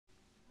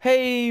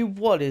Hey,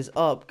 what is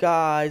up,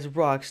 guys?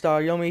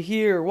 Rockstar Yomi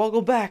here.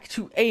 Welcome back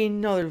to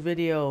another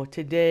video.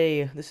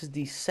 Today, this is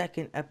the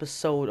second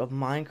episode of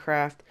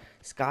Minecraft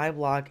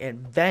Skyblock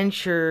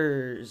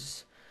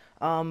Adventures.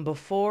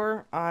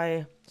 Before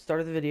I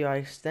started the video, I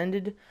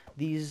extended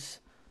these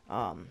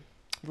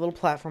little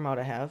platform out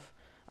I have.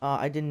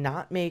 I did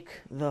not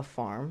make the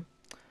farm.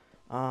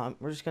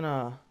 We're just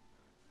gonna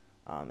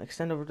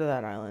extend over to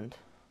that island.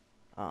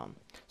 So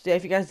yeah,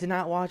 if you guys did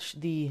not watch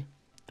the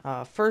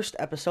first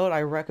episode,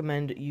 I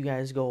recommend you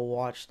guys go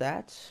watch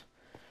that.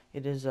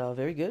 It is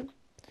very good.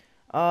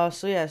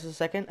 So yeah, this is the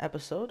second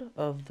episode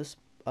of this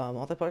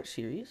multi-part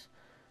series.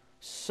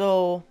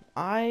 So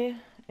I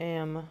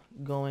am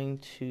going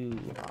to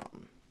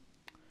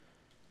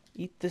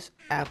eat this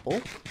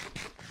apple,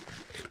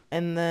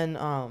 and then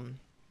I'm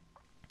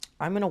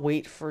gonna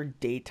wait for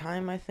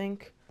daytime, I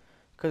think,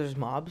 because there's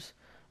mobs.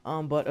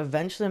 But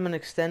eventually I'm gonna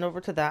extend over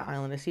to that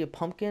island. I see a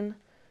pumpkin,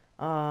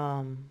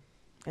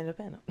 and a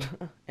panda,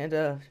 and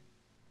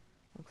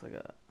looks like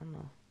I don't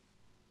know,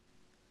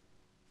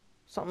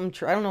 something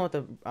tree. I don't know what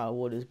the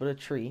wood is, but a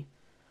tree.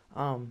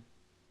 Um,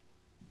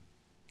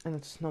 and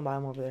it's snow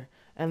biome over there.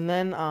 And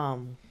then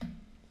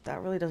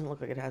that really doesn't look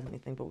like it has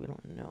anything, but we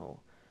don't know.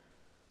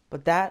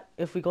 But that,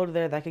 if we go to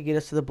there, that could get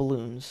us to the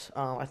balloons.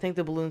 I think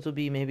the balloons will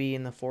be maybe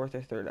in the fourth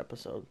or third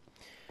episode.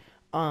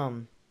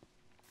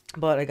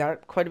 But I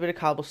got quite a bit of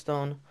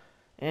cobblestone.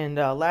 And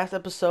last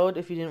episode,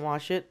 if you didn't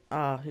watch it,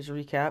 here's a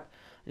recap.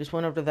 I just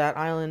went over to that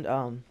island.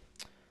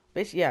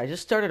 Basically, yeah, I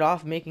just started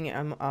off making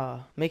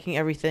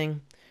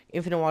everything.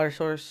 Infinite water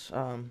source,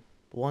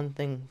 one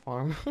thing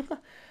farm.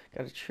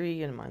 Got a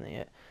tree, and mine that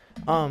yet.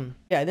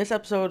 Yeah, in this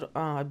episode,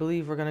 I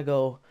believe we're gonna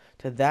go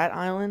to that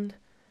island,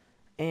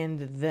 and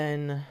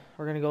then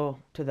we're gonna go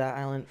to that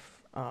island,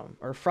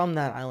 or from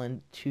that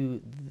island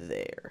to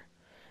there,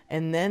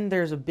 and then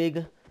there's a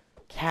big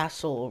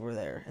castle over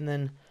there, and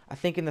then I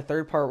think in the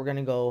third part we're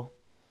gonna go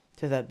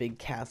to that big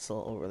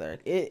castle over there.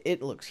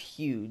 It looks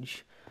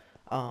huge,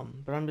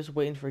 but I'm just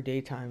waiting for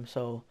daytime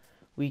so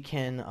we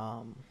can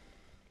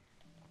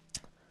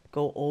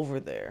go over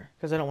there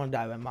because I don't want to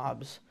die by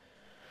mobs.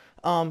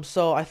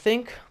 So I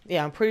think,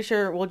 yeah, I'm pretty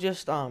sure we'll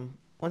just,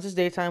 once it's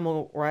daytime,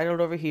 we'll ride out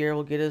over here.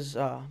 We'll get us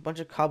a bunch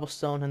of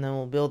cobblestone, and then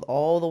we'll build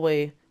all the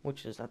way,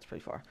 that's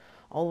pretty far,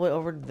 all the way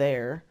over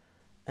there,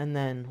 and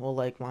then we'll,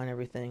 like, mine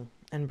everything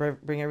and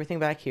bring everything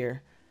back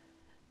here.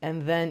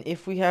 And then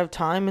if we have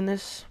time in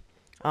this,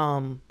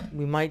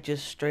 we might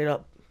just straight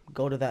up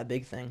go to that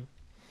big thing.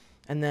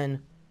 And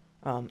then,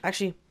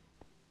 actually,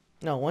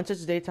 no, once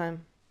it's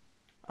daytime,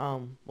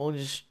 we'll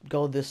just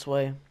go this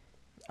way,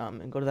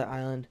 and go to that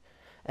island.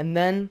 And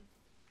then,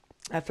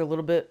 after a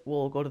little bit,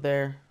 we'll go to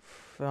there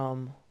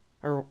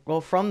or go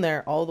from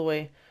there all the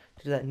way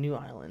to that new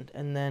island.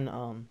 And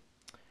then,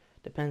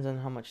 depends on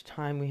how much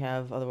time we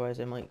have. Otherwise,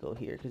 I might go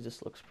here because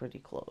this looks pretty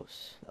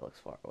close. That looks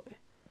far away.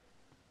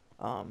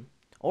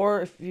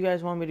 Or if you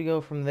guys want me to go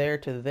from there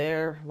to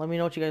there, let me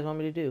know what you guys want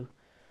me to do.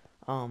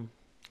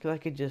 Because I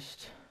could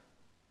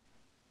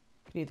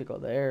either go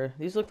there.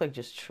 These look like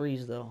just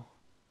trees, though.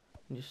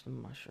 Just a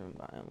mushroom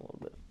biome a little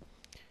bit.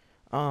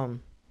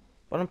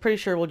 But I'm pretty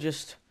sure we'll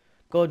just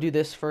go do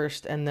this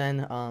first, and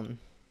then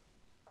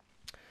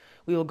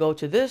we will go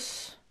to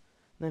this,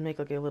 then make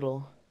like a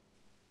little.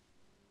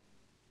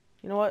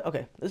 You know what?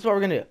 Okay, this is what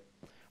we're gonna do.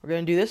 We're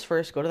gonna do this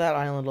first. Go to that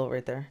island over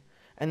right there,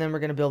 and then we're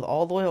gonna build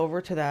all the way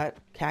over to that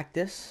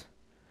cactus.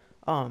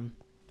 And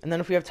then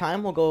if we have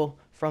time, we'll go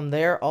from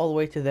there all the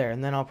way to there,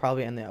 and then I'll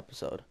probably end the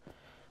episode.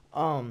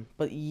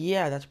 But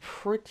yeah, that's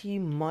pretty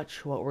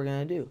much what we're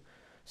gonna do.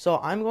 So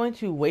I'm going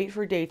to wait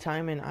for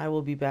daytime, and I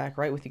will be back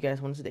right with you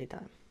guys when it's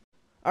daytime.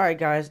 Alright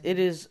guys, it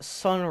is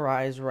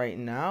sunrise right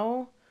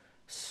now,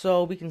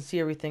 so we can see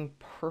everything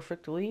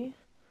perfectly.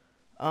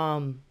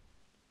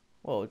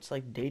 Whoa, it's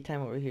like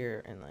daytime over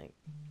here, and like,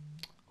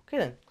 okay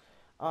then.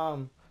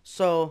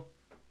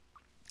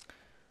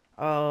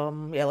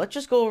 Yeah, let's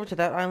just go over to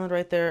that island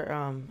right there,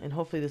 and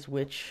hopefully this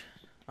witch,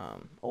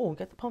 oh, we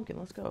got the pumpkin,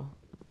 let's go.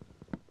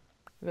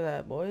 Look at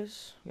that,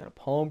 boys. We got a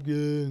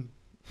pumpkin.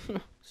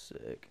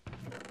 Sick.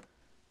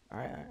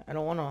 Alright, I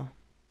don't wanna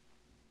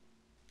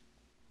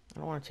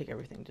take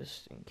everything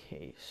just in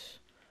case.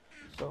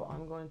 So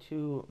I'm going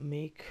to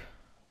make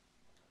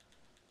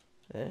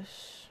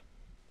this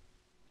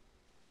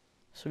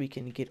so we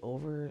can get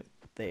over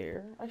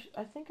there.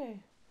 I think I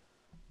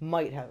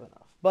might have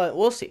enough, but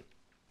we'll see.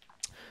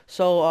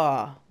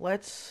 So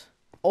let's.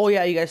 Oh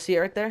yeah, you guys see it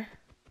right there?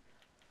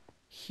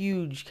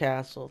 Huge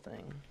castle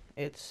thing.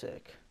 It's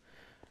sick.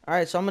 All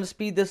right, so I'm gonna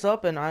speed this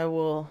up, and I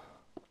will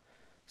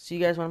see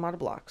you guys when I'm out of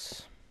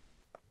blocks.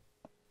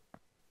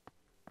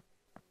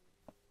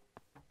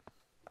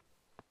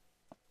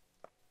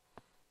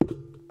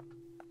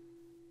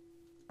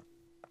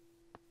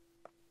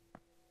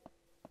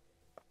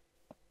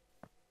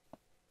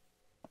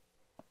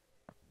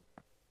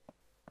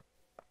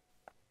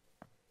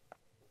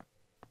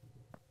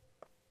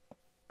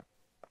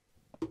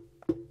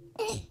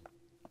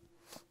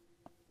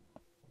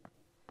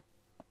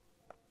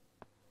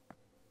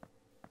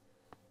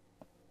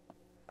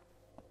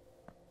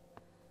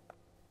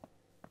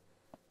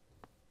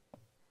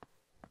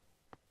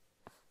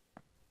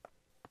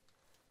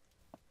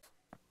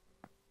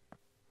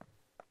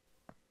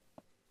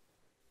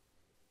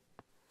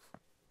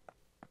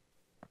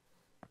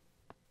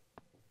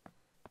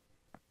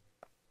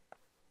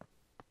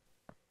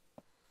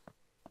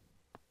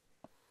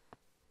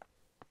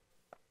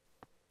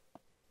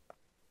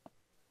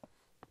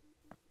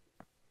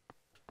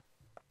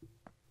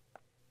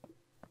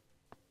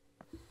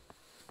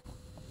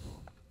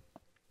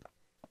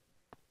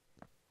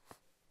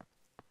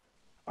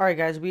 Alright,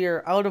 guys, we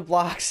are out of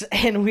blocks,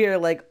 and we are,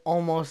 like,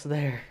 almost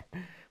there.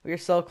 We are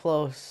so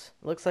close.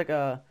 Looks like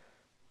a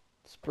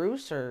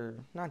spruce, or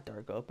not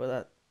dark oak, but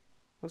that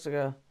looks like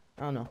a,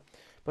 I don't know.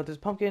 But there's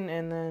pumpkin,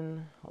 and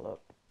then, hold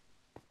up.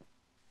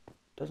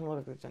 Doesn't look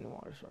like there's any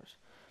water source.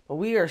 But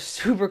we are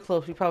super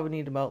close. We probably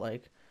need about,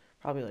 like,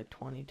 probably, like,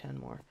 20, 10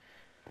 more.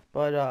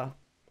 But, I'm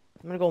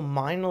gonna go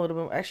mine a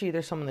little bit. Actually,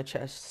 there's some in the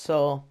chest,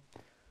 so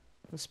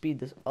let's speed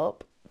this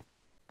up.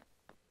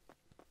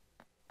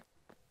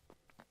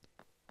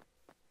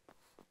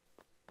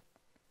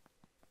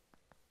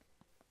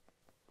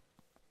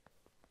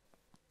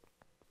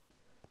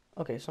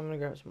 Okay, so I'm gonna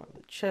grab some out of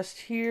the chest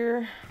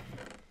here.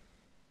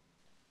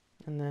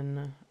 And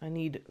then I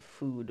need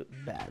food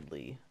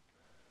badly.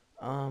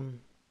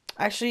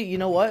 Actually, you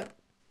know what?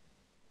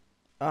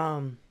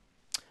 I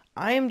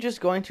am just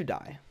going to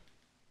die.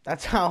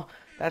 That's how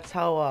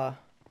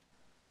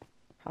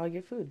I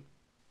get food.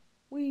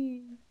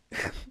 Whee.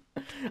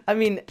 I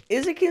mean,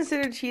 is it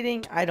considered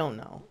cheating? I don't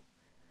know.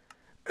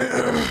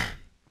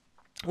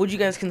 Would you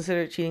guys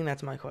consider it cheating?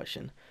 That's my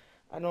question.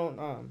 I don't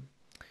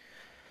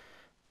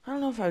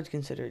know if I would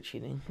consider it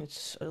cheating.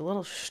 It's a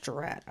little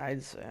strat,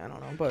 I'd say. I don't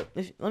know, but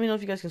let me know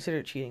if you guys consider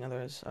it cheating.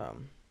 Otherwise, I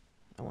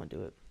won't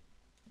do it.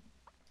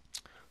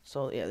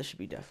 So yeah, this should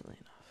be definitely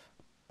enough.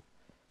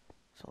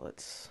 So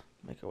let's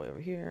make our way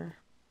over here.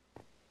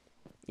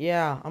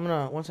 Yeah, I'm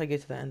gonna, once I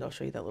get to the end, I'll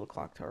show you that little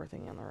clock tower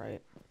thing on the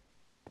right.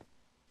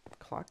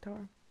 Clock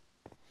tower?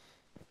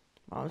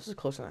 Wow, this is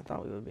closer than I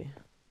thought we would be.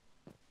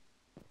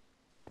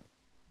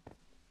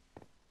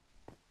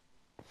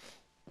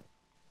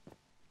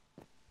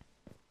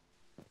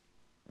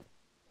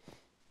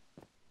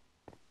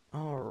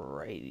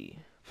 Alrighty.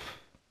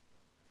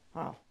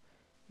 Wow.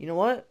 You know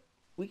what?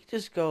 We could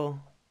just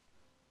go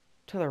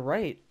to the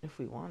right if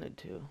we wanted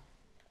to.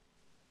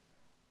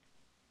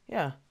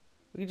 Yeah.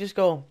 We could just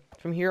go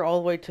from here all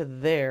the way to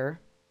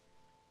there.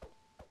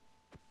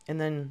 And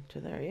then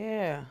to there.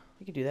 Yeah.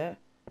 We could do that.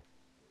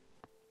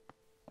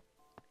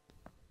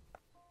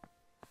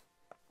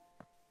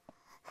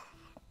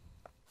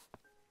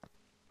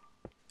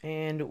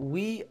 And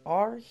we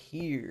are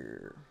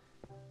here.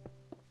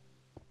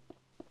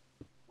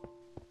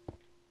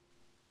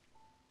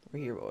 We're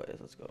here, boys.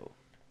 Let's go.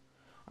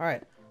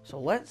 Alright. So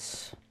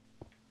let's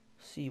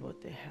see what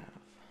they have.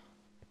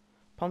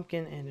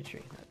 Pumpkin and a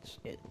tree. That's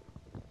it.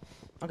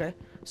 Okay.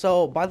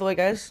 So, by the way,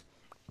 guys,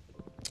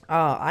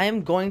 I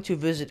am going to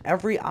visit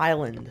every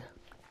island.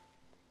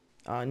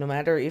 No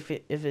matter if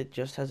it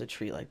just has a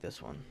tree like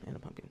this one and a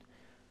pumpkin.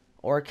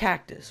 Or a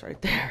cactus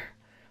right there.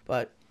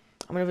 But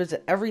I'm going to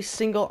visit every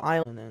single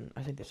island. And then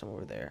I think there's some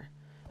over there.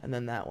 And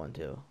then that one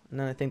too. And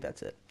then I think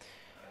that's it.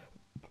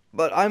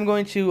 But I'm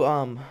going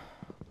to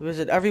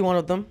visit every one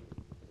of them.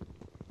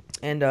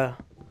 And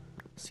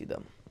see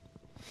them.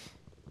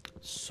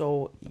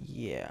 So,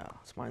 yeah.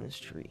 Let's mine this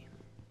tree.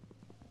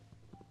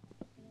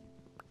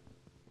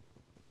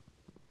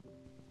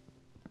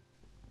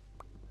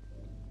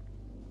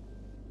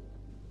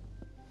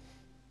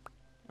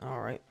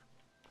 Alright.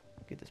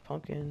 Get this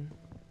pumpkin.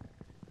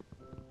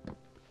 I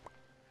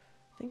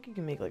think you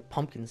can make like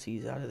pumpkin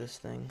seeds out of this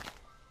thing.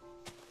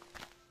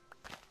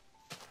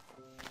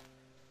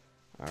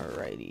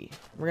 Alrighty.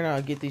 We're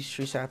gonna get these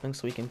tree saplings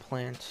so we can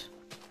plant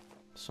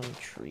some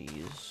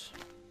trees.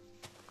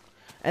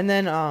 And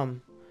then,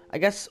 I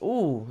guess,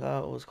 ooh,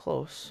 that was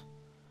close.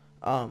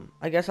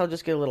 I guess I'll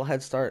just get a little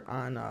head start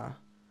on,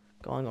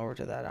 going over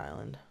to that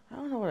island. I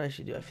don't know what I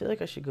should do. I feel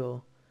like I should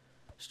go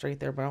straight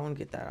there, but I want to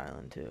get that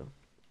island too.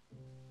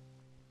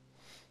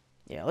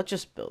 Yeah, let's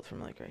just build from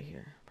like right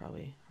here.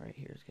 Probably right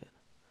here is good.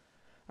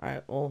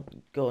 Alright, we'll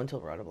go until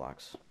we're out of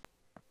blocks.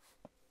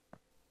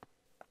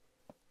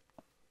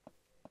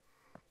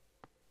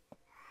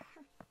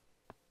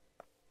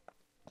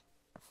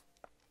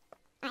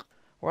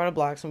 We're out of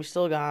blocks, and we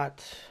still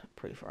got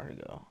pretty far to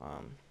go.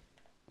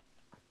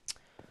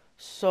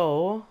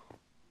 So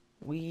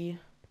we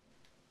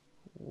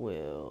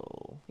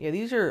will. Yeah,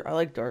 these are. I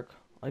like dark.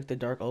 I like the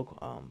dark oak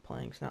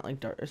planks. Not like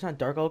dark. It's not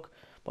dark oak,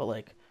 but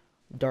like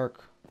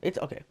dark. It's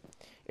okay.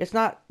 It's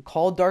not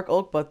called dark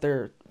oak, but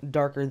they're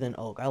darker than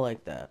oak. I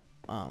like that.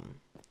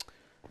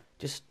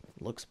 Just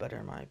looks better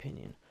in my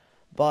opinion.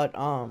 But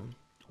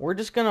we're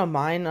just gonna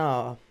mine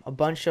a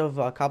bunch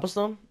of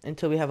cobblestone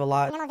until we have a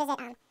lot. And then we'll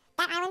visit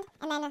that island,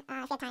 and then if we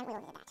have time, we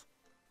will visit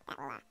that. That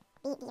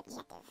will be the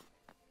objective.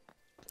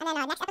 And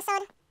then next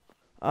episode.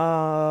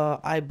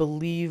 I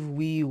believe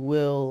we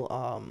will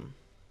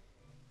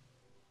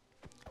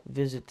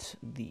visit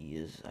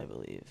these. I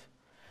believe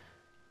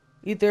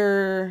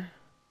either.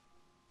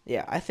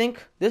 Yeah, I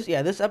think this.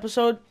 Yeah, this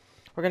episode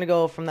we're gonna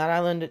go from that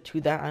island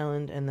to that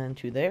island, and then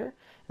to there, and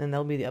then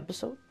that'll be the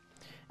episode.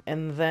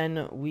 And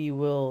then we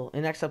will,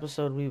 in next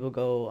episode, we will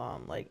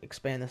go like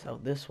expand this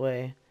out this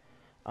way.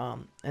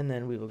 And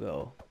then we will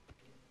go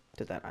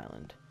to that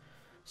island.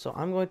 So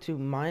I'm going to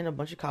mine a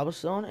bunch of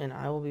cobblestone, and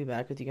I will be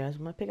back with you guys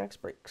when my pickaxe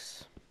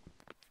breaks.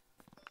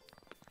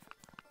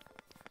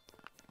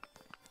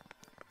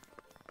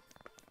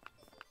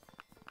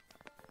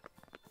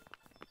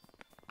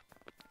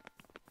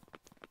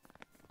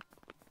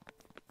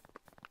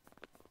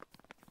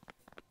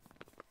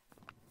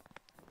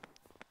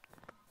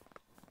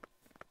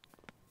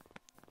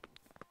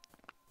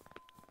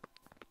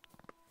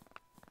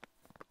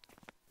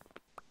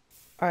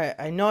 Alright,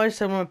 I know I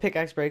said when my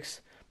pickaxe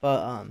breaks,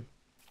 but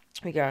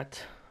we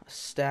got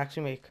stacks.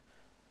 We make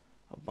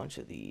a bunch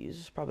of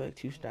these, probably like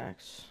 2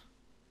 stacks.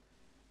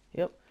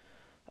 Yep.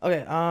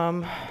 Okay, I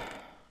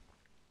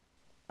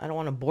don't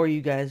want to bore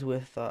you guys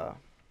with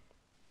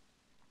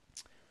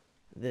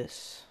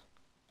this.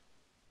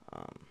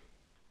 I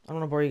don't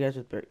want to bore you guys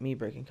with me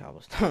breaking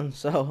cobblestone,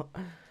 so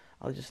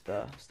I'll just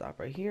stop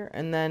right here.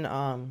 And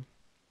then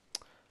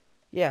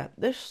yeah,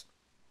 this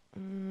I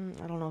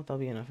don't know if that'll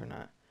be enough or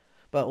not,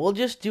 but we'll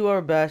just do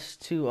our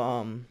best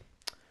to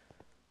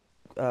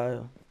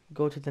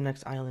go to the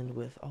next island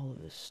with all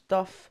of this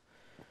stuff.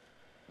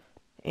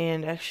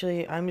 And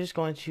actually, I'm just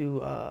going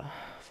to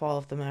fall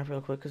off the map real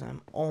quick because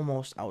I'm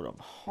almost out of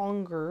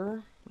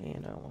hunger.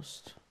 And I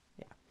almost,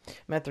 yeah.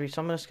 I'm at 3,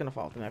 so I'm just going to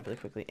fall off the map really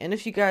quickly. And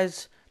if you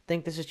guys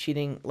think this is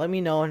cheating, let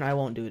me know and I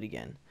won't do it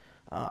again.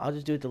 I'll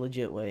just do it the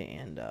legit way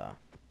and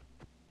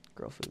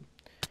grow food.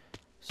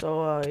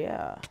 So,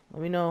 yeah,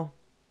 let me know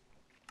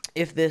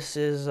if this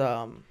is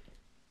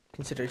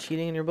considered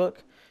cheating in your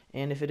book.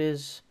 And if it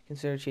is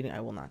considered cheating, I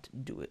will not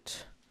do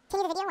it.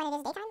 Continue the video when it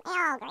is daytime?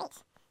 Oh,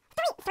 great.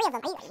 Three of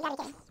them. You gotta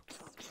be kidding.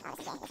 Oh, this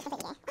is gay. This is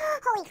completely gay.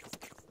 Holy.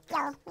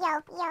 Yo.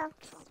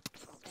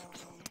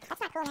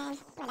 That's not cool, man.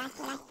 I'm gonna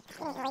die.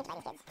 I'm getting raped by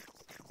these kids.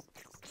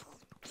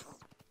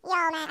 Yo,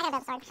 man, I gotta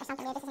build a sword or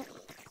something, dude. This isn't...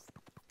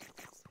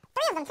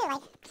 3 of them, too,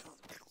 like...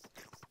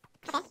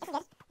 Okay, this is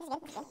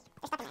good.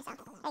 They're stuck in there, so...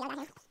 There you go, got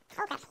him.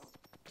 Oh, crap.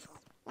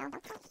 No,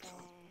 don't stop.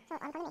 So, on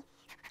front of me.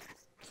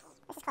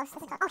 This is close.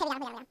 Okay, we got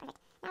him. Perfect.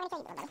 Now I'm gonna kill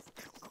you,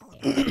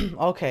 little buddy.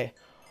 Okay.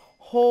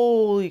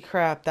 Holy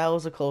crap, that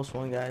was a close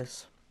one,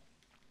 guys.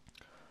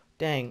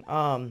 Dang.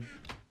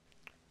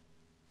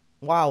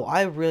 Wow,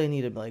 I really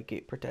need to like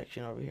get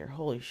protection over here.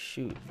 Holy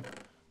shoot.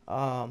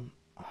 I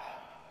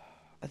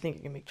think I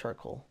can make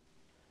charcoal.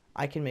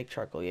 I can make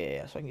charcoal.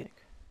 Yeah. So I can make,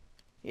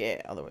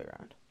 yeah, other way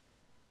around.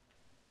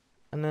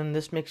 And then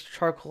this makes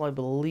charcoal, I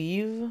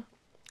believe.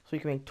 So you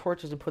can make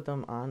torches to put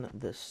them on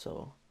this,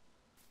 so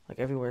like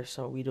everywhere,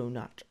 so we do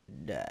not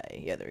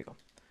die. Yeah, there we go.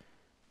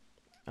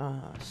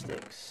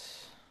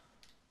 Sticks.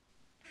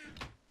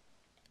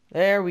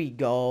 There we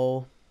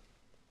go.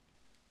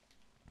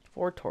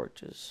 4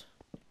 torches.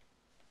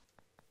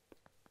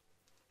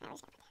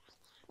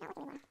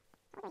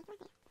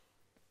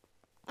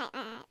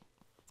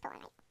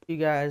 You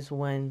guys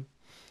when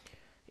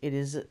it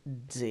is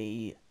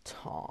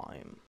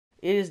daytime.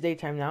 It is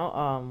daytime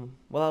now.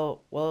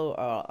 Well,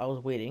 I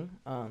was waiting.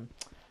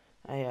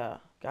 I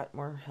got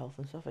more health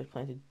and stuff. I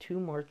planted 2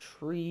 more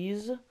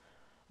trees.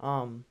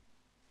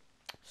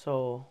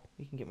 So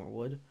we can get more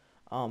wood.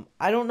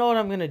 I don't know what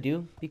I'm gonna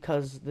do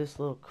because this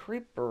little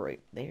creeper right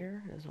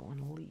there doesn't want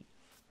to leave.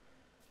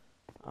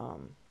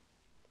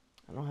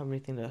 I don't have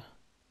anything to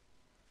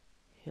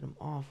hit him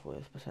off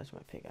with besides my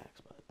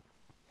pickaxe, but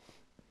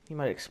he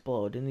might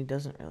explode, and he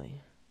doesn't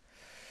really.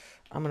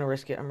 I'm gonna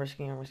risk it. I'm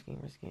risking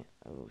it.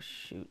 Oh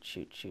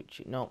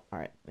shoot. No, all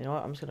right. You know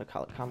what? I'm just gonna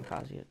call it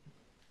kamikaze it.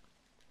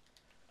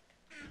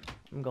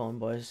 I'm going,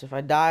 boys. If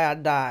I die, I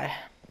die.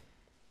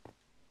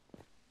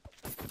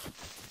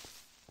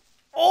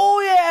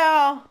 Oh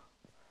yeah!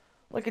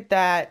 Look at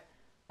that.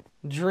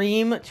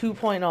 Dream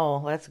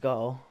 2.0. Let's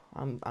go.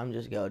 I'm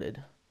just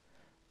goated.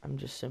 I'm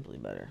just simply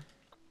better.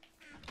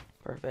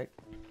 Perfect.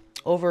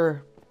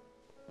 Over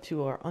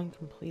to our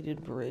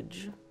uncompleted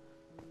bridge.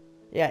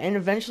 Yeah, and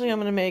eventually I'm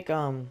gonna make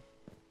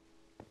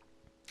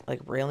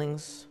like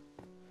railings.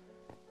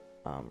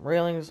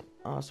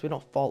 So we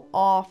don't fall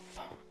off.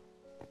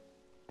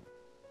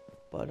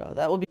 But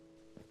that will be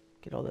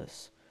get all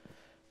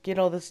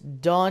this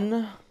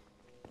done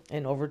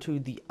and over to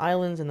the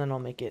islands, and then I'll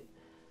make it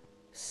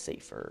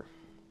safer.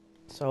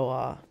 So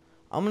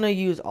I'm gonna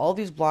use all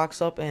these blocks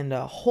up, and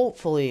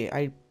hopefully,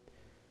 I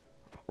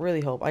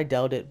really hope, I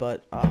doubt it,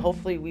 but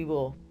hopefully we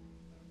will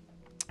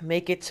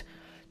make it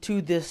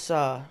to this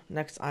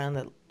next island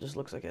that just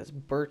looks like it's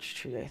birch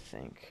tree, I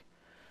think.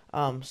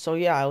 So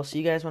yeah, I will see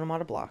you guys when I'm out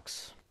of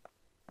blocks.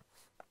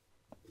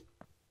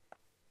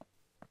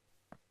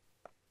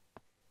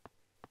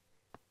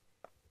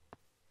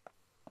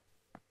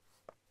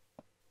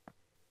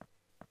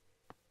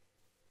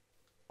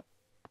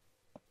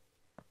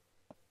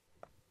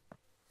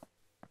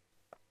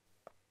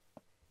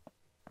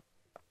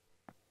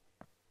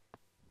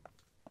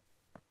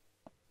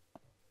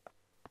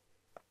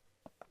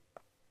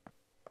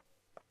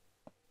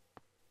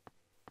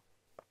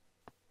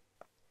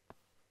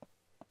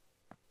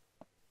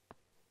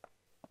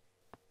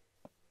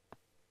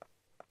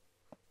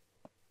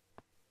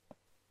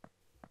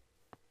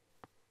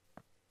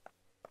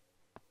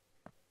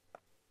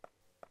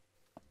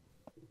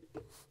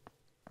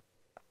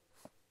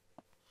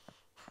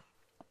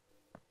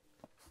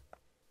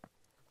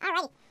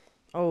 Alrighty.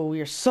 Oh,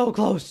 we are so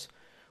close.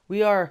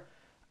 We are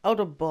out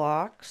of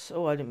blocks.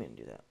 Oh, I didn't mean to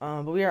do that.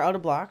 But we are out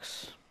of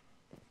blocks.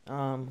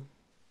 And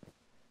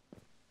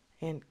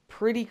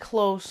pretty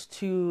close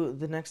to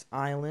the next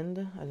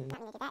island. I didn't. Not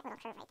gonna do that little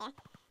curve right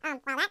there.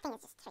 Wow, that thing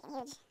is just freaking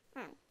huge.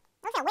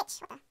 Looks like a witch.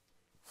 What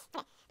the?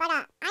 Okay. But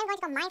I'm going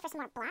to go mine for some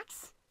more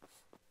blocks.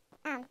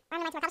 around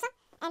my cobblestone,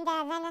 and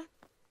then, you know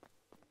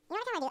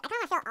what I want to do? I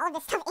kind of want to fill all of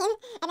this stuff in,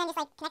 and then just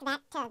like connect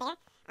that to there,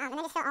 and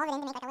then just fill all of it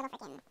in to make like a little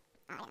freaking,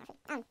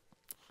 to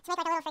make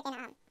like a little freaking,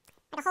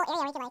 like a whole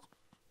area where you could like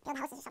build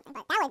houses or something.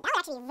 But that would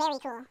actually be very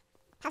cool.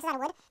 Houses out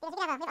of wood, because we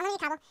could have unlimited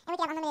cobble, and we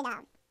could have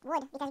unlimited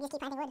wood because we just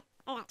keep planting wood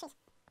or trees.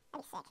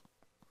 That'd be sick.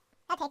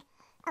 That'd take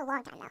a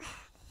long time though.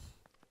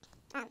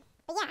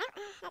 But yeah,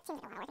 that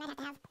seems like a lot of work. I might have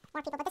to have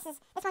more people, but this one's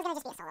gonna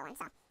just be a solo one.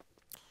 So,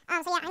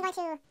 so yeah, I'm going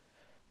to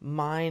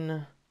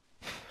mine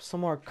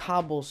some more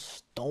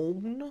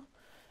cobblestone,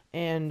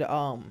 and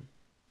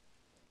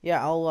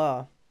yeah,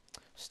 I'll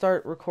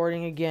start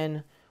recording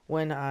again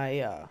when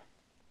I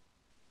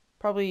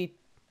probably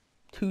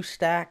two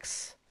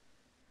stacks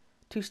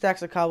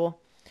of cobble,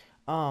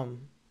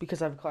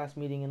 because I have a class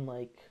meeting in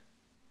like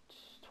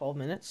 12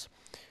 minutes.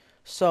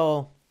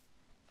 So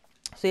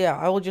yeah,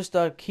 I will just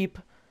keep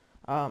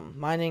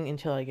mining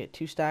until I get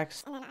 2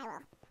 stacks. and then I will.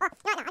 Oh,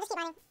 no, I'll just keep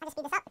mining. I'll just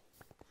speed this up,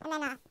 and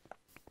then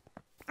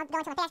I'll go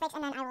into my pickaxe breaks,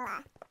 and then I will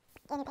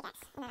get a new pickaxe,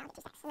 and then I'll get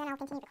 2 stacks, and then I'll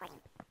continue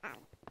recording.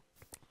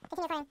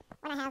 Continue recording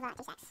when I have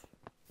 2 stacks.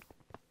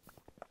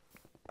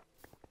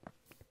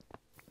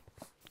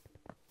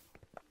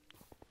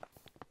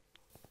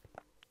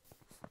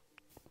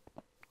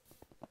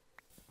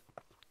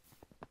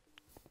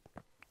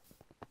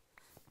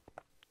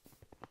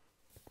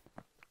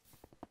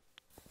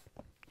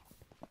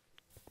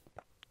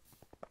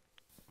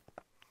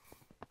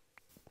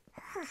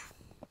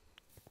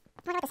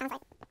 I wonder what this sounds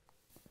like.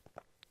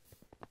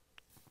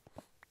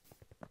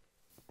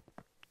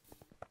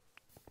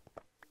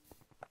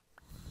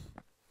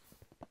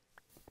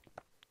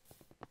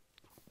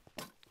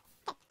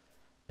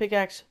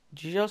 Pickaxe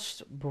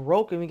just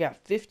broke, and we got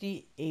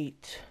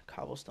 58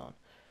 cobblestone.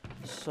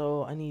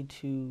 So I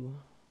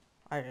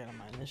gotta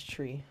mine this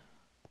tree.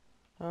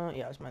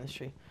 Yeah, let's mine this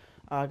tree.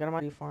 Gotta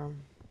mine the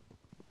farm.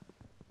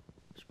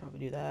 Should probably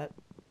do that.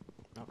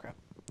 Oh crap.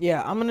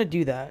 Yeah, I'm gonna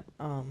do that.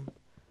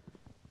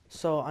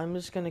 So I'm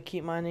just gonna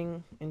keep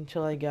mining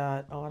until I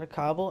got a lot of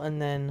cobble,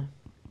 and then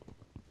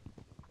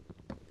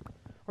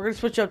we're gonna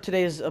switch up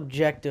today's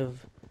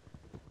objective.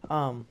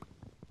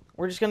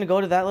 We're just gonna go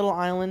to that little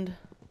island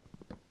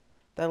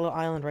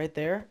right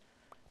there,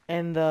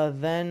 and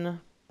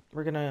then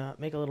we're gonna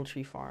make a little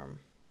tree farm.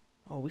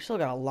 Oh, we still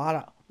got a lot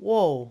of,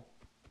 whoa.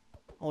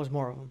 Oh, there's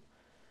more of them.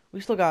 We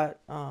still got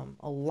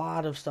a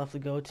lot of stuff to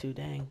go to.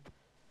 Dang.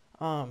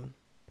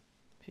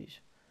 Geez.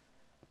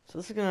 So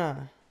this is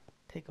gonna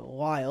take a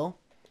while.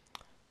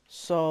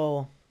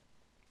 So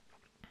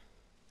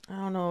I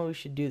don't know what we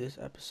should do this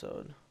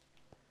episode.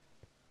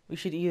 We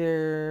should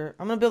either,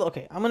 I'm gonna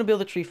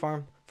build a tree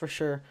farm for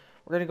sure.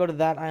 We're gonna go to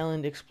that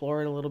island,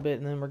 explore it a little bit,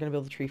 and then we're gonna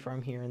build a tree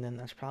farm here, and then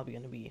that's probably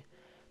gonna be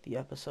the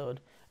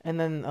episode. And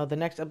then the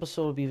next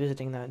episode will be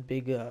visiting that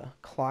big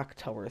clock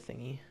tower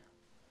thingy.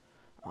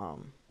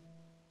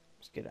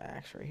 Let's get an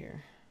axe right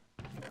here.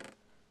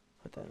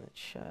 Put that in the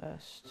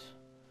chest.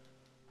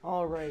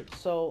 Alright,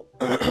 so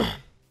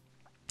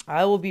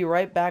I will be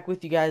right back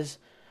with you guys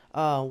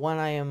when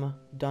I am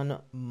done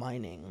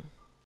mining.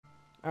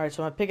 Alright,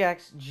 so my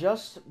pickaxe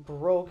just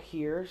broke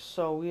here,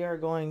 so we are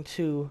going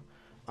to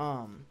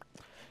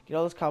get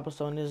all this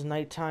cobblestone. It is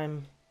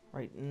nighttime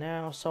right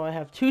now, so I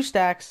have 2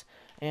 stacks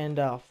and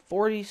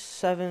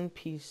 47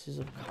 pieces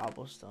of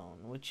cobblestone,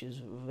 which is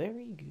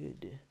very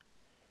good.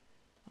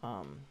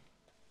 I'll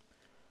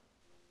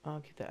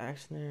keep the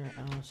axe in there.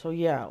 So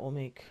yeah, we'll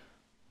make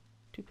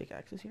 2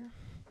 pickaxes here.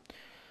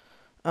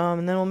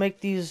 And then we'll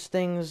make these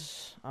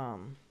things,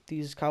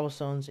 these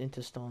cobblestones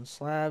into stone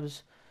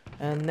slabs.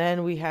 And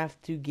then we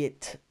have to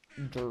get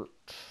dirt,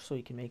 so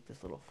we can make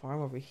this little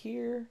farm over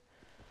here.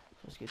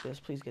 Let's get this.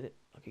 Please get it.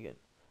 Okay, good.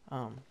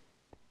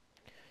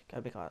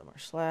 Gotta make a lot more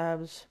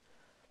slabs.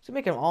 So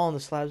make them all in the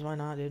slabs. Why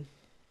not, dude?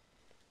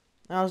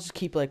 I'll just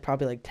keep like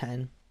probably like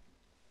 10,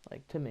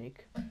 like to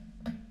make,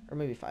 or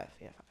maybe 5.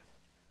 Yeah,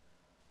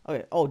 5.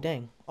 Okay. Oh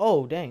dang.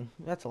 Oh dang.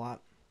 That's a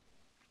lot.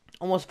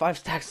 Almost 5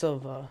 stacks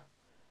of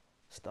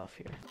stuff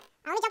here.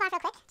 Let me jump off real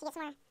quick to get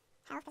some more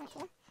health and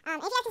too. If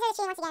you guys consider this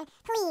cheating once again,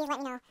 please let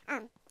me know.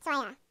 So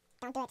I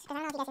don't do it, because I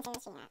don't know if you guys consider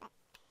this cheating or not,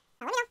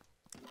 but let me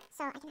know,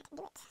 so I can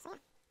do it. So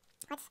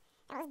yeah,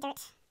 that was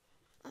dirt,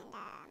 and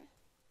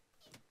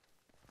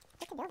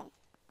get to building.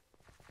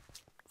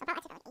 So probably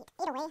I took like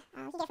 8 away.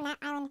 You can get from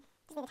that island,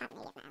 just be the top and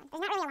maybe get from that island.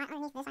 There's not really a lot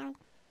underneath this island.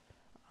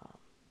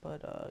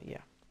 But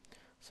yeah,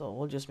 so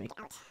we'll just make it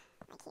out,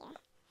 like here.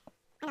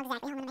 I know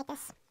exactly how I'm gonna make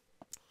this.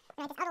 I'm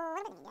gonna make this out a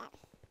little bit, yeah.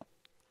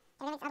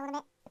 I'm gonna make this out a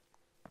little bit.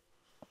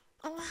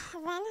 And then, we're gonna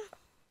put one,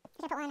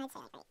 I'd say,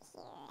 like right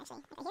here, actually,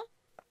 like right here.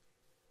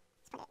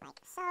 Let's put it like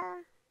so.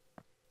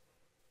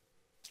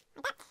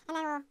 Like that. And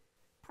then we'll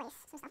place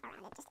some stuff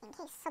around it, just in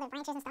case. So the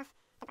branches and stuff,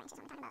 the branches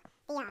I'm talking about.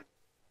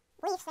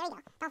 The leaves, there we go.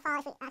 Don't fall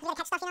if we gotta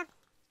catch stuff, you know?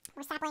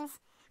 Or saplings,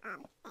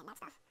 and that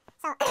stuff.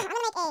 So, I'm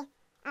gonna make a,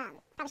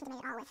 probably should have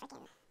made it all with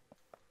freaking,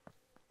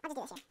 I'll just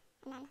do this here.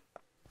 And then,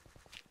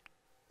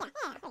 yeah,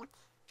 there we go.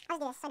 I'll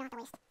just do this so I don't have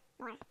to waste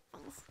more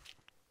things.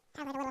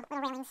 Have like a little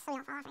railings so you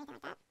don't fall off or anything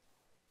like that.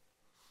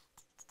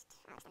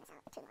 I'll extend this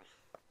out 2 more.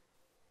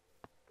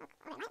 Okay.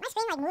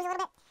 like moves a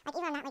little bit, like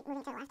even I'm not like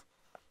moving to the left,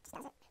 just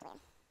does it. It's weird.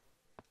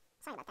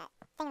 Sorry about that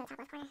thing in the top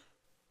left corner.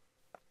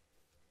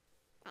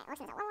 Alright, let's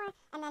do that one more,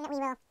 and then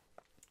we will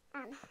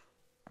do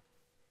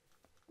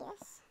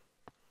this.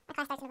 My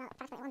class starts in about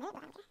approximately 1 minute,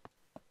 but I don't care.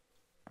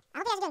 I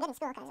hope you guys are doing good in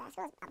school, because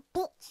school is a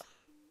bitch.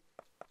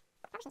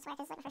 Probably shouldn't swear,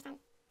 because it's like the first time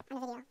on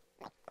the video.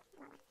 Like, so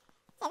yeah,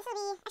 this will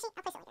be, actually,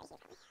 I'll place it like right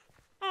here, probably.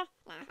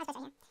 Nah, I'll place it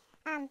right here.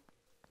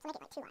 So make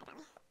it like too wide,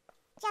 probably.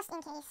 Just in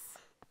case.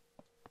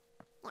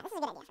 Yeah, this is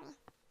a good idea for me.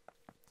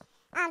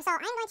 So I'm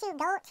going to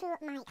go to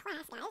my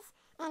class, guys,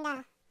 and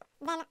then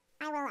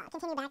I will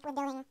continue back with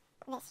building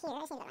this here. I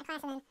just need to go to my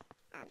class, and then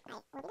I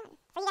will be done.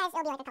 For you guys,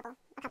 it'll be like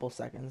a couple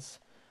seconds,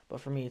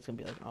 but for me, it's gonna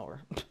be like an hour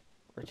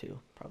or two,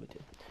 probably two.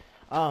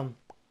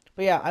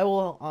 But yeah, I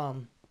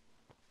will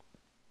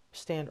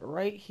stand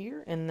right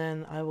here, and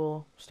then I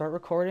will start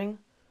recording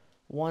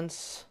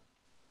once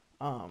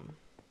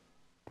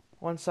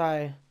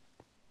I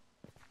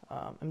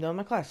I'm done with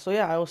my class. So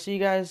yeah, I will see you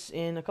guys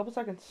in a couple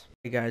seconds.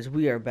 Hey guys,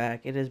 we are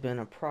back. It has been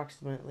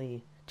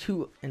approximately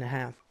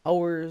 2.5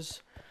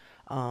 hours.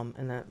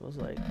 And that was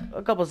like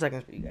a couple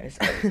seconds for you guys.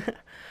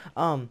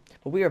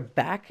 But we are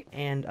back,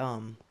 and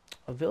a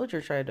villager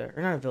tried to,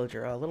 or not a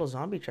villager, a little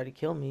zombie tried to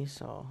kill me,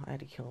 so I had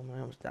to kill him. I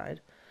almost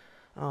died.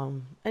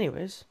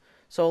 Anyways,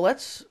 so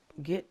let's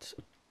get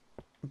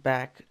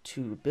back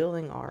to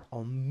building our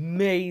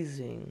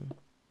amazing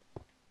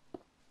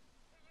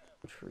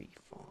tree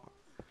farm.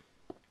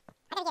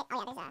 I gotta get,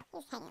 oh yeah,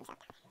 he's hanging himself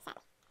down there,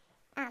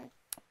 sadly.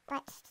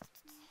 But,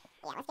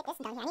 yeah, let's get this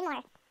done here. I need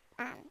more,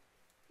 let me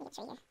get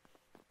tree here.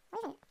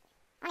 What is it?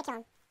 I wanna kill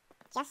him,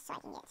 just so I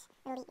can get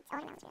the leads. Oh,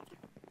 melons,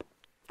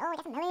 oh,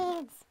 get some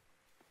melons!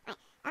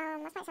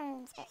 Alright, let's plant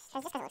some spruce, just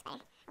because it looks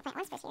better. I'll plant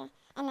one spruce here,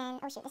 and then,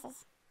 oh shoot, this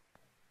is,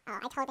 oh,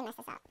 I totally messed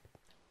this up.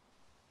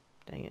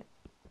 Dang it.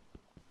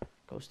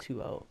 Goes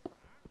 2 out.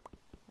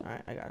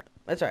 Alright, I got it.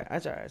 That's alright,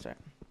 that's alright, that's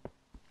alright.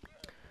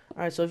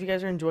 Alright, so if you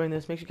guys are enjoying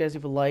this, make sure you guys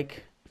leave a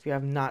like if you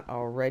have not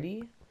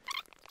already.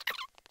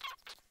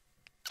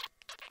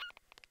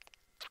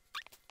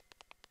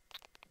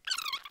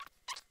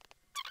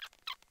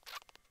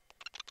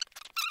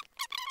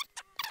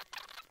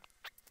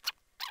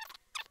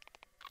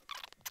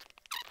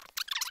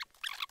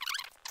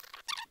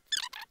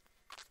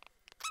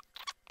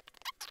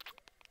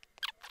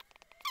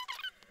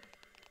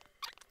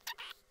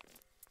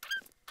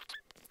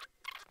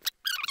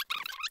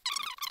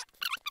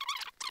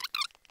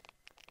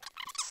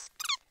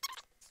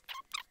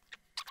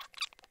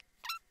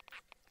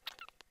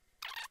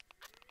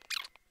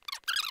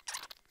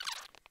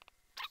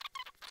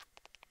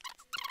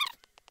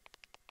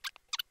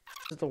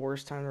 This is the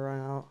worst time to run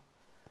out.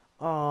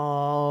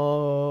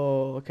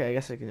 Oh, okay. I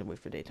guess I can wait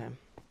for daytime.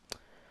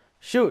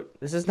 Shoot,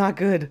 this is not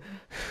good.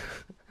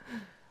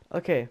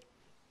 Okay.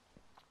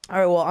 All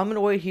right. Well, I'm gonna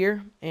wait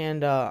here,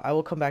 and I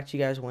will come back to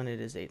you guys when it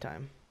is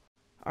daytime.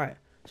 All right.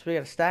 So we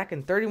got a stack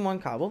and 31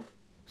 cobble.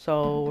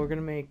 So we're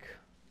gonna make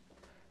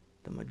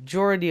the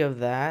majority of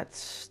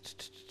that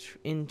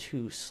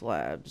into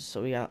slabs.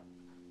 So we got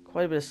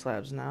quite a bit of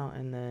slabs now,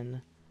 and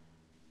then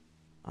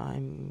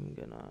I'm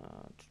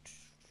gonna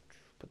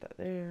put that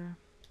there.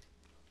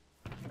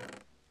 Then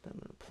I'm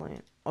gonna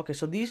plant. Okay,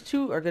 so these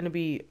two are gonna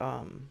be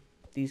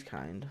these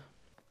kind.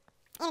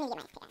 And I'm gonna get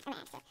my pickaxe. I'm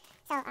gonna add to.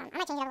 So I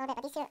might change it up a little bit,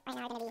 but these two right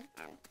now are gonna be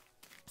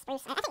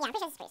spruce. I think yeah, I'm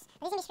pretty sure it's spruce.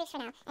 But these are gonna be spruce for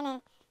now, and then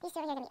these two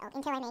over here are gonna be oak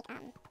until I make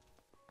them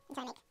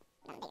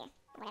bigger,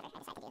 or whatever I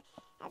decide to do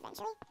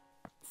eventually.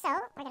 So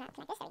we're gonna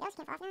connect this. There we go. So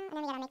it can't fall off now, and then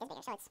we gotta make this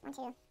bigger. So it's 1,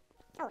 2.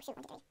 Oh shoot,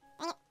 1, 2, 3.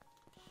 Dang it.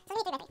 So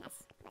it's gonna be 3 by 3.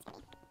 That's what it's gonna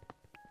be.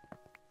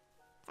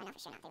 So I know for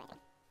sure not 3 by 3.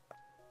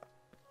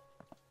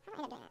 How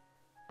do I end up doing that?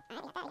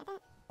 Alright, we got that. We got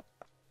that.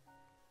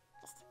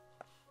 Just that.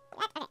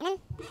 Okay, and then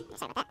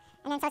sorry about that.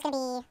 And then so it's gonna be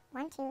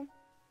 1, 2. So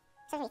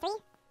it's gonna be 3.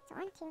 So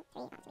 1, 2, 3.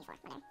 Oh, it's gonna be 4.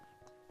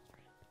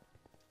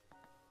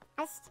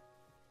 Whatever.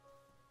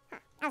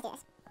 I'll do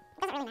this. It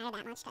doesn't really matter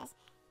that much because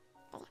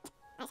yeah.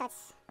 Alright, so it's,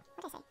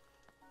 what did I say?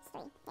 It's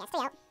 3. Yeah, it's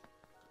 3 out.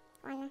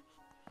 1,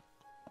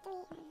 3.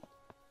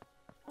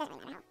 It doesn't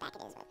really matter how back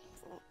it is, but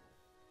so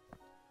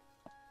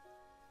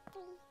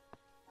 3.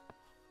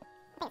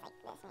 I think it's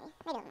like this,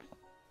 maybe. Maybe a little more.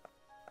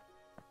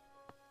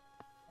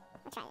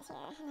 I'll try this here,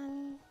 and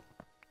then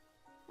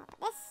we'll put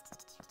this.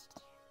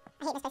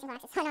 I hate misplacing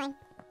blocks, it's so annoying.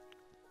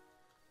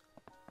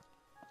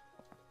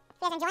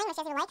 If you guys are enjoying, make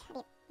sure to leave a like. That'd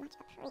be much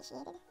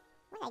appreciated.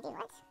 What did I do?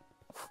 What?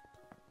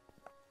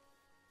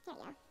 There we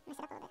go. Messed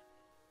it up a little bit.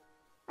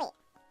 Wait.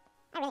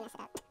 I really messed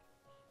it up.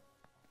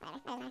 Whatever. That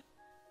doesn't matter.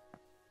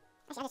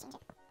 Actually, I'll just change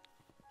it.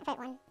 I put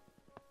 1 in there.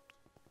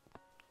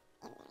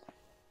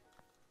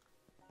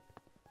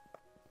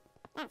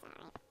 That's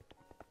alright.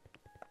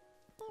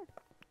 2.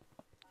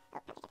 Oh, I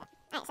forget that.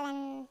 Alright, so then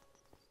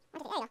 1, 2,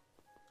 3. There you go.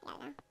 We got it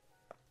now.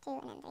 2 and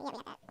then 3. Yeah, we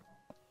got that.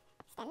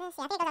 Extend this.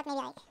 Yeah, I think it goes up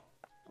maybe like, I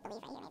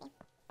believe right here maybe.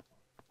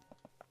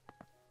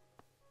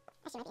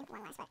 Actually, might be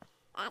 1 less, but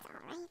that's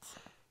alright. And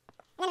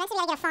then eventually we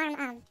gotta get a farm,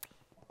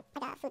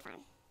 like a food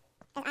farm.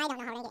 Because I don't know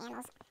how we're gonna get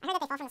animals. I heard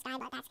that they fall from the sky,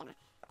 but that's gonna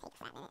take a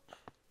flat minute.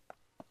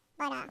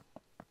 But,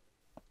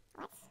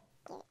 let's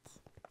get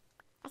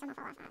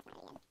 4, 5. Not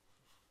really good.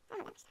 I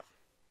don't know stuff.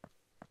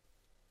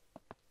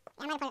 Yeah,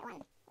 I might put it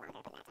one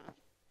longer, but that time.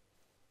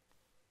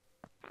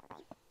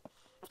 Probably.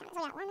 Let's count it. So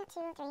we got 1, 2,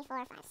 3, 4,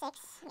 5, 6.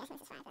 I'm guessing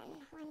this is 5 then.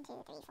 1, 2,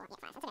 3, 4. Yeah,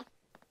 5. That's okay. So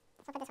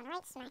we'll put this one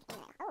right smack in the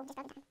middle. Oh, just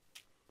broken time.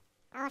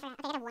 Oh, I forgot.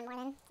 Okay, I have one more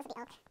then. This will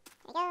be oak.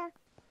 There we go.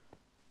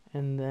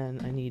 And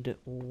then I need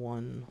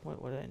one.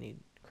 What did I need?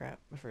 Crap,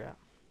 I forgot.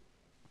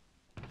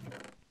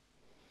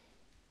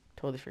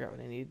 Totally forgot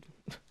what I need.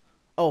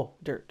 Oh,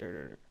 dirt.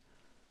 Trying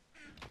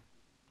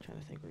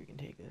to think where we can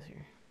take this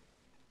here.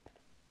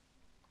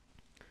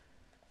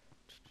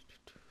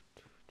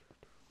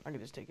 I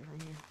could just take it from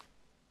here.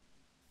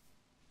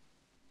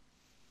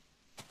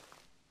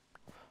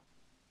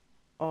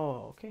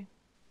 Oh, okay.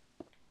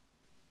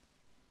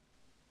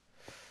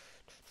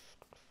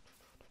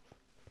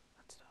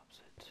 That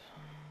stops it.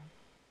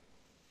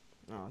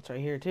 Oh, it's right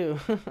here too.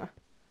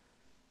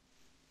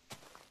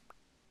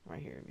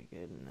 Right here would be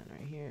good, and then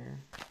right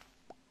here.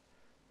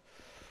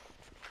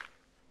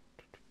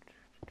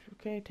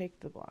 Okay, take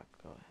the block.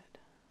 Go ahead.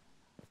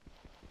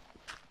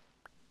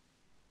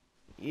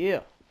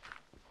 Yeah.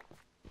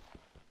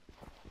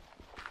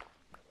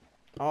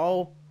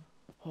 Oh.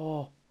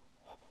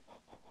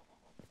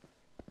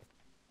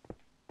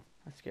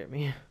 That scared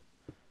me.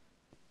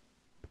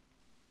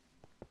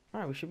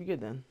 Alright, we should be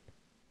good then.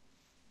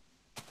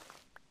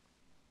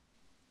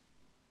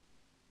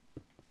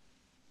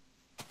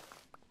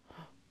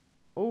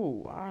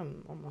 Oh,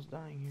 I'm almost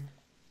dying here.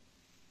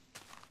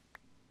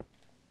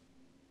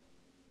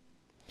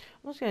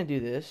 I'm just gonna do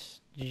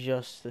this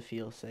just to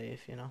feel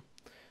safe, you know.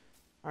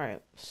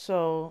 Alright,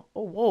 so...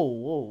 Oh,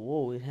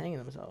 whoa, he's hanging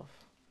himself.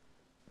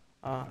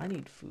 I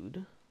need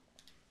food.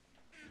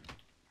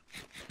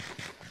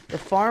 The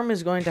farm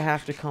is going to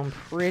have to come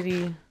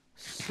pretty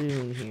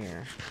soon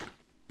here.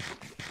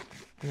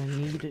 And I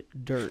need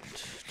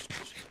dirt.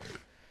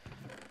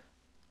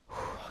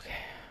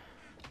 Okay.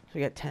 So we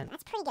got 10.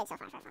 That's pretty good so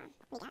far for a farm.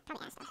 We got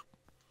probably ass stuff.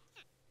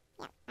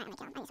 Yep,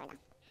 alright, I'm gonna kill him.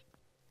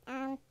 I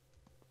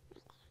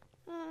need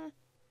sword though.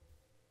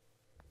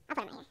 I'll put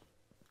him right here.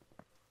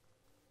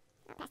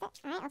 Oh, past it.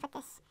 Alright, I'll put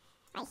this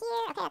right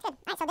here. Okay, that's good.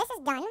 Alright, so this is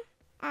done.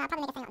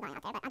 Probably make a thing going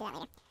out there, but I'll do that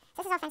later. So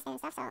this is all fenced in and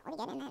stuff, so we'll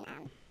be good. And then,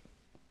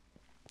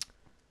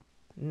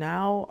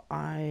 now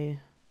I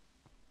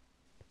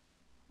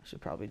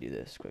should probably do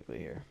this quickly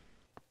here.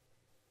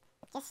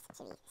 just to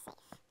be safe. So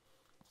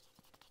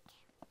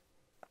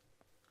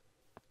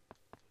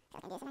I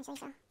can do this eventually,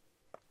 so.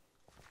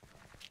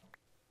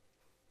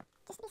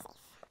 Just to be safe.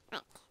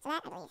 Alright, so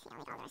that, I believe, yeah, I'll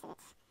make all the rest of it.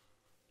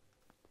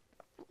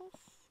 Like this.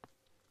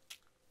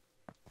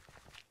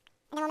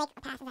 And then we'll make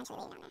a path eventually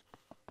leading down there.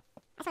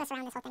 I just want to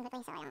surround this whole thing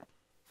quickly so I don't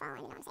fall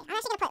into no mistake. I'm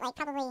actually going to put, like,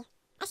 probably...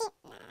 Actually,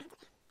 nah, that's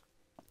okay.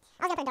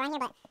 I was going to put a door in here,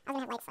 but I was going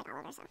to have lights, like, all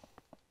over, so...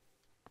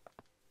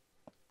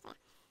 So, yeah.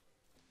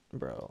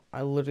 Bro,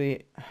 I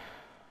literally...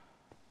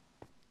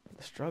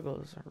 The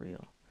struggles are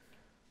real.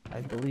 I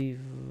believe...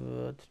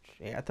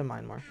 yeah, I have to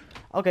mine more.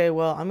 Okay,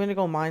 well, I'm going to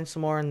go mine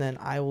some more, and then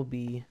I will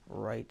be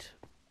right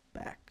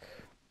back.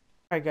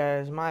 Alright,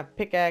 guys, my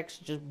pickaxe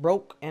just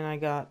broke, and I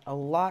got a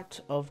lot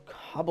of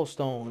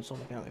cobblestone. So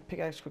I'm going to make a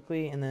pickaxe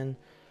quickly, and then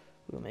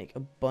we'll make a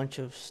bunch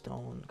of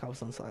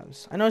cobblestone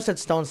slabs. I know I said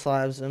stone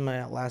slabs in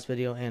my last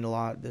video, and a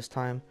lot this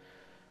time,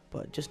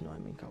 but just know I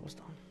mean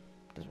cobblestone.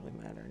 Doesn't really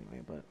matter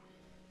anyway, but...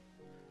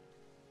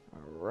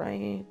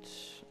 Alright,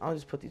 I'll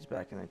just put these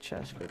back in the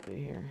chest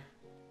quickly here.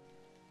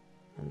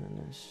 And then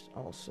this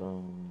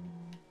also...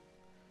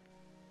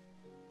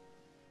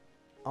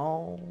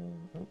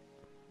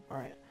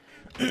 Alright.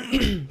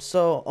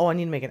 So, I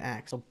need to make an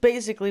axe. So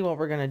basically what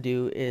we're gonna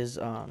do is,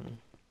 ooh,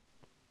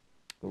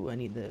 I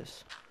need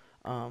this.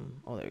 Oh,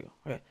 there you go.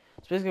 Okay.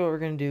 So basically what we're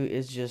gonna do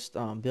is just,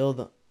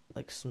 build,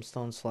 like, some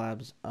stone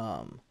slabs,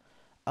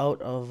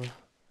 out of...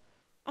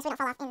 So we don't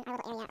fall off in our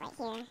little area right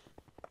here.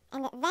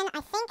 And then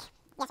I think...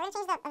 Yeah, so we're going to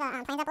change the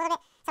plans up a little bit.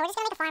 So we're just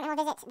going to make a farm and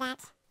we'll visit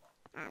that.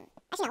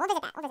 Actually, no, we'll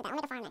visit that. We'll make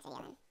a farm next video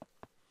then.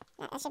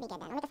 That should be good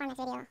then. We'll make a farm next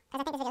video. Because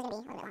I think this video is going to be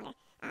a little bit longer.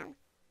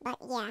 But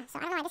yeah, so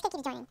I don't know. This kid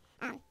keeps joining.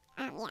 Yeah, so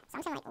I'm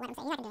just going to, like, let him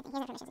say. He's not going to do anything. He has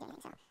no permission to do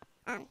anything. So,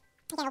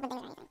 he can't open things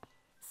or anything.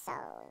 So,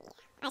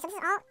 yeah. Alright, so this is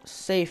all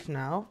safe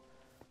now.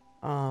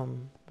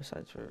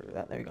 Besides for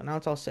that, there we go. Now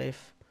it's all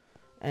safe.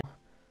 And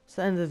it's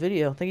the end of the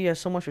video. Thank you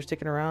guys so much for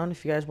sticking around.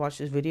 If you guys watch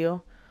this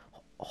video,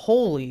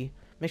 holy,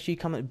 make sure you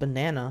comment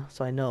banana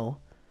so I know.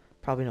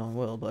 Probably no one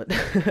will, but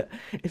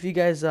if you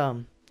guys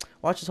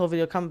watch this whole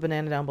video, comment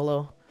banana down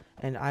below,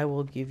 and I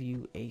will give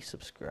you a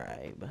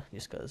subscribe,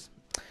 just cause.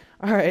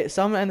 Alright,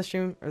 so I'm gonna end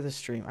the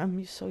stream,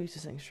 I'm so used to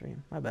saying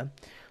stream, my bad.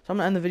 So I'm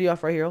gonna end the video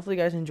off right here. Hopefully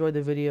you guys enjoyed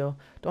the video.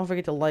 Don't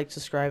forget to like,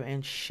 subscribe,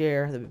 and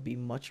share. That would be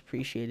much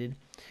appreciated.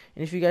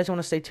 And if you guys want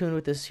to stay tuned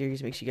with this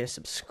series, make sure you guys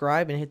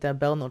subscribe and hit that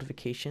bell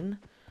notification.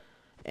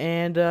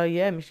 And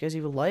yeah, make sure you guys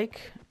leave a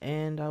like,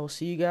 and I will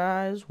see you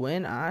guys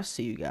when I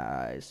see you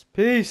guys.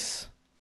 Peace!